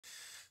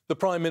The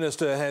Prime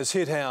Minister has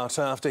hit out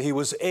after he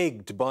was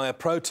egged by a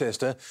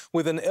protester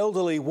with an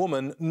elderly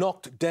woman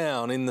knocked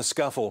down in the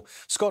scuffle.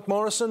 Scott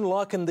Morrison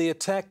likened the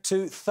attack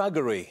to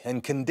thuggery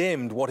and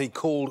condemned what he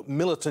called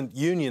militant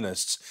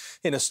unionists.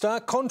 In a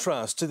stark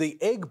contrast to the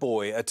Egg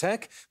Boy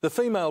attack, the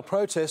female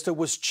protester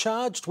was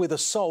charged with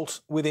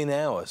assault within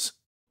hours.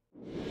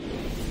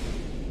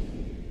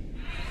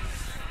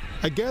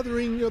 A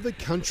gathering of the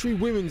Country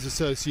Women's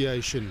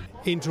Association,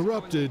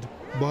 interrupted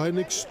by an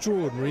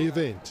extraordinary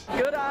event.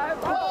 Good eye.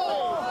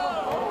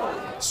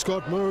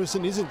 Scott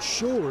Morrison isn't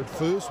sure at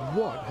first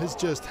what has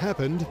just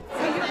happened.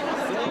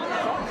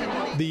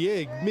 The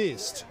egg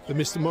missed. The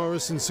Mr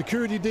Morrison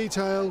security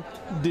detail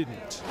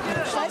didn't.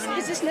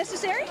 Is this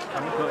necessary?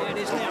 It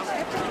is now.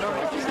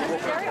 Is this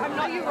necessary? I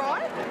know you're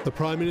right. The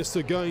Prime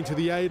Minister going to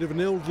the aid of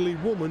an elderly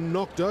woman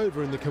knocked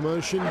over in the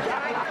commotion.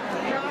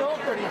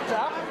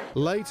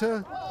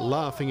 Later,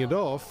 laughing it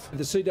off.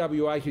 The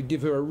CWA could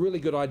give her a really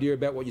good idea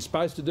about what you're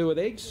supposed to do with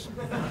eggs,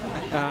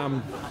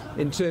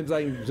 in terms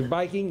of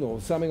baking or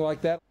something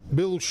like that.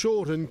 Bill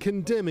Shorten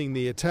condemning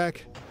the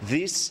attack.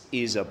 This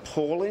is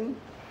appalling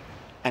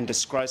and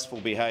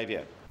disgraceful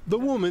behaviour. The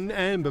woman,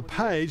 Amber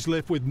Page,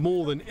 left with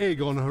more than egg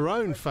on her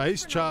own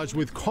face, charged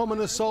with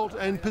common assault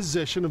and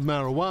possession of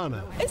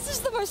marijuana. This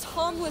is the most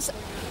harmless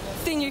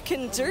thing you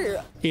can do.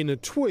 In a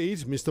tweet,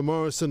 Mr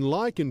Morrison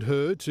likened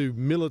her to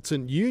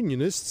militant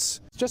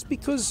unionists. Just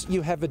because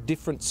you have a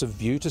difference of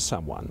view to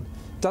someone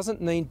doesn't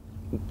mean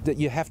that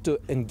you have to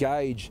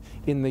engage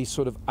in these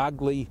sort of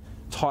ugly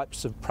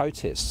types of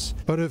protests.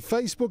 But her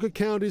Facebook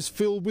account is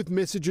filled with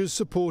messages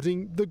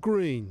supporting the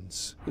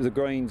Greens. The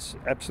Greens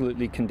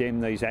absolutely condemn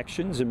these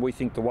actions, and we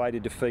think the way to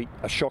defeat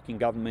a shocking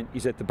government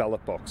is at the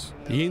ballot box.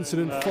 The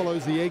incident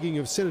follows the egging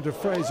of Senator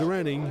Fraser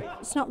Anning.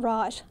 It's not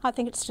right. I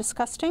think it's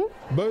disgusting.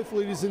 Both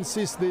leaders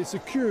insist their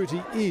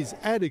security is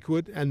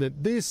adequate and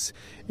that this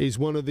is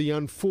one of the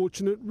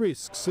unfortunate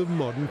risks of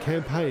modern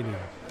campaigning.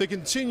 The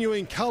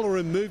continuing colour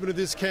and movement of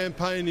this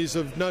campaign is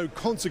of no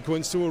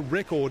consequence to a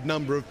record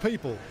number of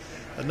people.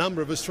 The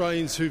number of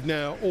Australians who've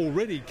now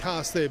already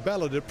cast their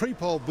ballot at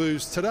pre-poll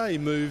booths today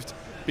moved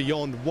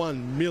beyond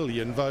 1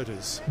 million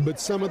voters. But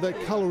some of that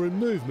colour and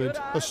movement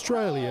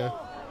Australia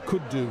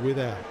could do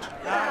without.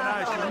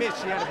 No, she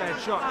missed. She had a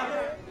bad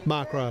shot.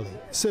 Mark Riley,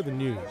 7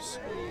 News.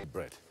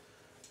 Brett.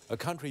 A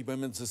Country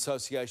Women's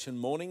Association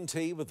morning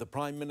tea with the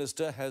Prime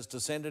Minister has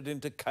descended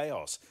into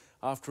chaos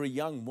after a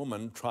young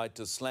woman tried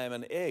to slam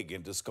an egg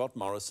into Scott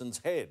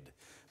Morrison's head.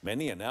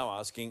 Many are now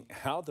asking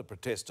how the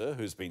protester,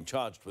 who's been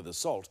charged with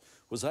assault,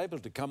 was able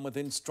to come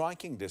within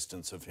striking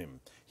distance of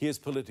him. Here's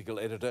political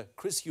editor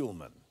Chris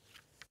Uhlmann.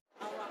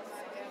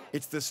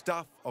 It's the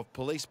stuff of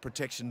police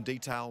protection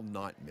detail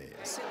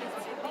nightmares.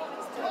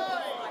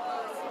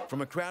 From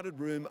a crowded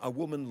room, a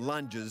woman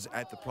lunges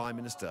at the Prime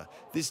Minister.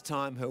 This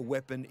time her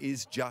weapon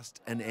is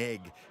just an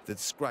egg that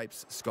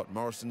scrapes Scott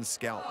Morrison's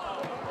scalp.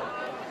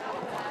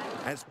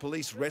 As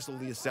police wrestle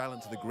the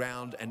assailant to the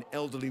ground, an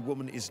elderly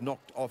woman is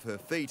knocked off her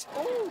feet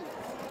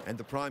and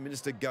the Prime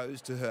Minister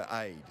goes to her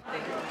aid.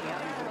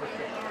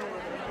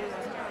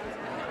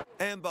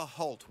 Amber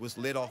Holt was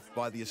led off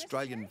by the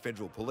Australian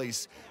Federal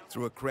Police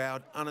through a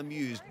crowd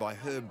unamused by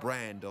her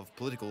brand of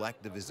political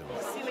activism.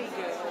 Silly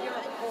girl. You're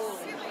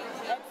appalling.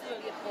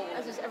 Absolutely appalling.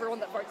 As is everyone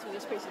that votes for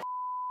this piece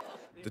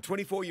of The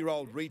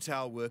 24-year-old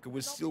retail worker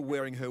was still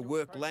wearing her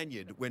work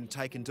lanyard when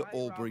taken to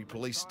Albury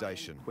Police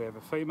Station. We have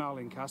a female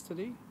in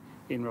custody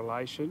in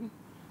relation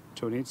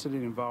to an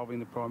incident involving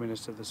the Prime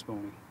Minister this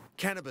morning.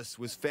 Cannabis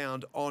was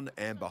found on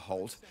Amber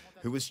Holt,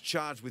 who was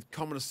charged with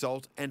common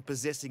assault and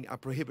possessing a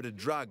prohibited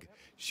drug.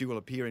 She will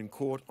appear in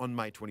court on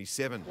May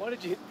 27. Why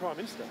did you hit the Prime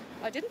Minister?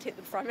 I didn't hit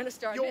the Prime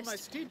Minister, I You missed.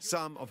 almost did.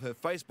 Some of her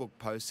Facebook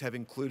posts have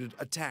included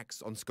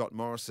attacks on Scott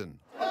Morrison.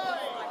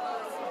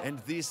 And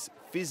this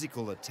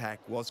physical attack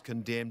was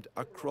condemned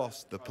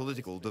across the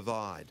political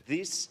divide.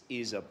 This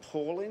is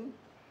appalling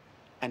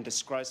and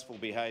disgraceful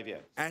behaviour.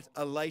 At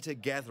a later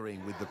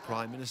gathering with the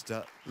Prime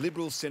Minister,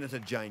 Liberal Senator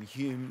Jane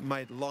Hume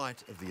made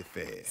light of the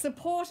affair.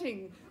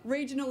 Supporting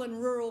regional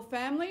and rural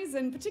families,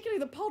 and particularly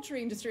the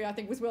poultry industry, I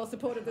think, was well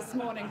supported this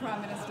morning,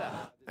 Prime Minister.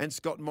 And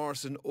Scott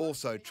Morrison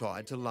also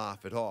tried to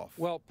laugh it off.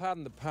 Well,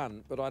 pardon the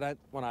pun, but I don't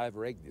want to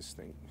over-egg this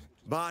thing.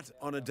 But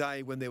on a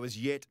day when there was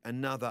yet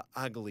another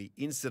ugly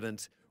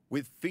incident,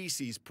 with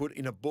faeces put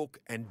in a book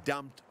and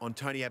dumped on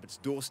Tony Abbott's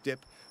doorstep,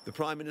 the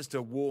Prime Minister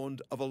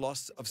warned of a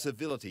loss of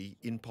civility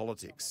in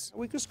politics.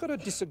 We've just got to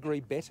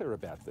disagree better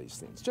about these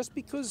things. Just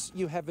because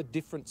you have a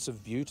difference of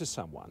view to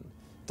someone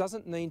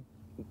doesn't mean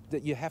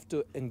that you have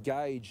to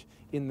engage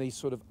in these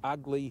sort of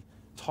ugly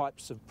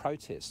types of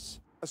protests.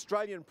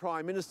 Australian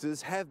Prime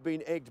Ministers have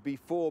been egged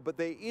before, but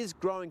there is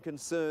growing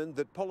concern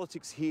that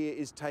politics here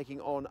is taking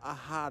on a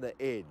harder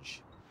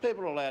edge.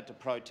 People are allowed to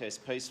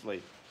protest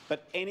peacefully,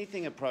 but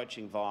anything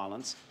approaching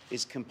violence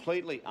is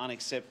completely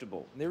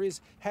unacceptable. There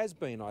has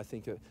been, I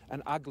think,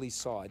 an ugly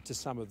side to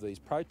some of these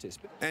protests.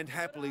 And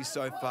happily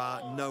so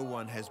far, no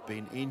one has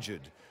been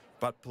injured.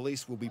 But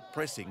police will be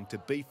pressing to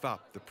beef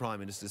up the Prime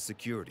Minister's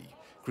security.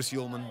 Chris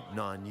Uhlmann,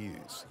 9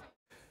 News.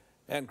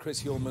 And Chris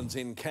Hillman's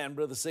in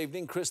Canberra this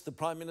evening. Chris, the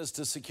Prime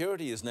Minister's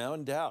security is now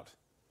in doubt.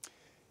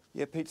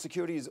 Yeah, Pete,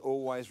 security is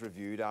always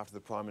reviewed after the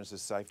Prime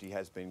Minister's safety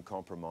has been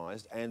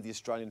compromised, and the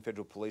Australian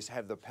Federal Police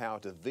have the power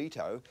to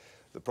veto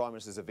the Prime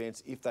Minister's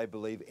events if they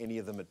believe any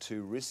of them are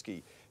too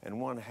risky,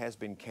 and one has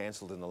been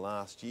cancelled in the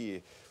last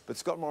year. But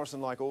Scott Morrison,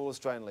 like all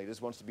Australian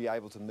leaders, wants to be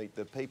able to meet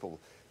the people.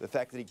 The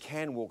fact that he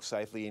can walk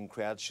safely in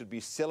crowds should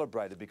be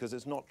celebrated, because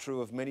it's not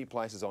true of many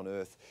places on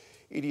earth.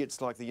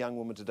 Idiots like the young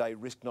woman today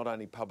risk not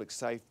only public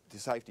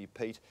safety,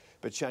 Pete,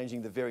 but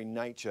changing the very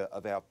nature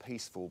of our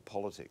peaceful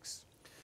politics.